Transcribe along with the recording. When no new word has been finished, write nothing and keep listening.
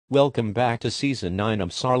Welcome back to Season 9 of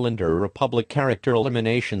Sarlander Republic Character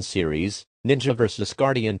Elimination Series, Ninja vs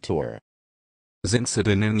Guardian Tour. Since the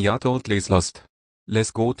ninja totally lost,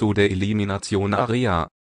 let's go to the Elimination area.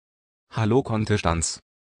 Hallo Contestants.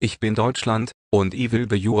 Ich bin Deutschland, und I will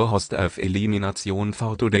be your host of Elimination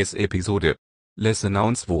for today's episode. Let's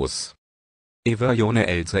announce those. Everyone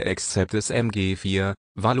else except SMG4,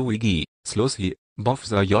 Waluigi, Slushy, Bob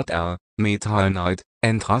the JR, Metal Knight,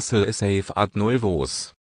 and Russell is safe at 0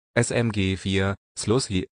 votes. SMG4,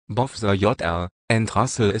 Slushy, Bob the JR, and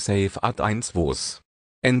Russell is safe at 1 votes.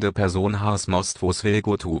 And the person has most votes will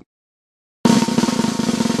go to.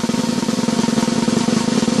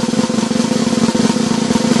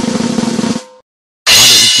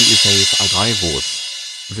 Waluigi is safe at 3 votes.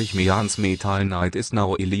 Which means Metal Knight is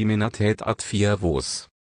now eliminated at 4 votes.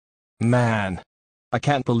 Man. I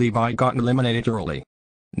can't believe I got eliminated early.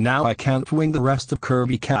 Now I can't win the rest of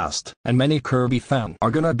Kirby cast, and many Kirby fans are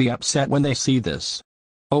gonna be upset when they see this.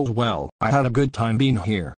 Oh well, I had a good time being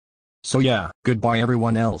here. So yeah, goodbye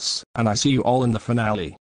everyone else, and I see you all in the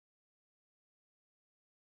finale.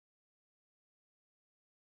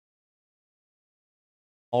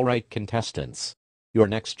 Alright contestants. Your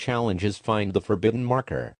next challenge is find the forbidden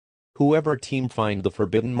marker. Whoever team find the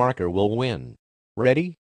forbidden marker will win.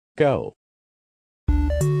 Ready? Go.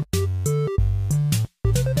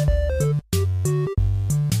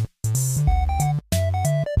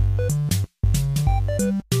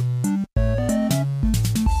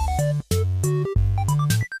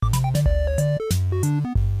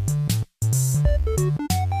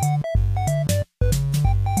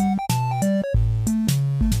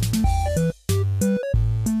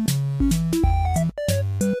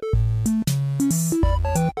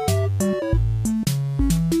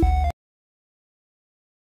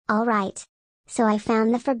 Alright. So I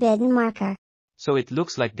found the forbidden marker. So it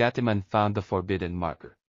looks like Gatiman found the forbidden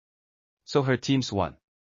marker. So her teams won.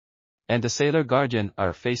 And the Sailor Guardian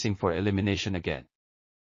are facing for elimination again.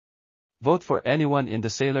 Vote for anyone in the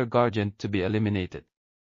Sailor Guardian to be eliminated.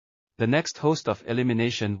 The next host of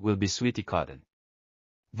elimination will be Sweetie Cotton.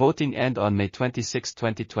 Voting end on May 26,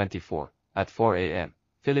 2024, at 4 a.m.,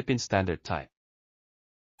 Philippine Standard Time.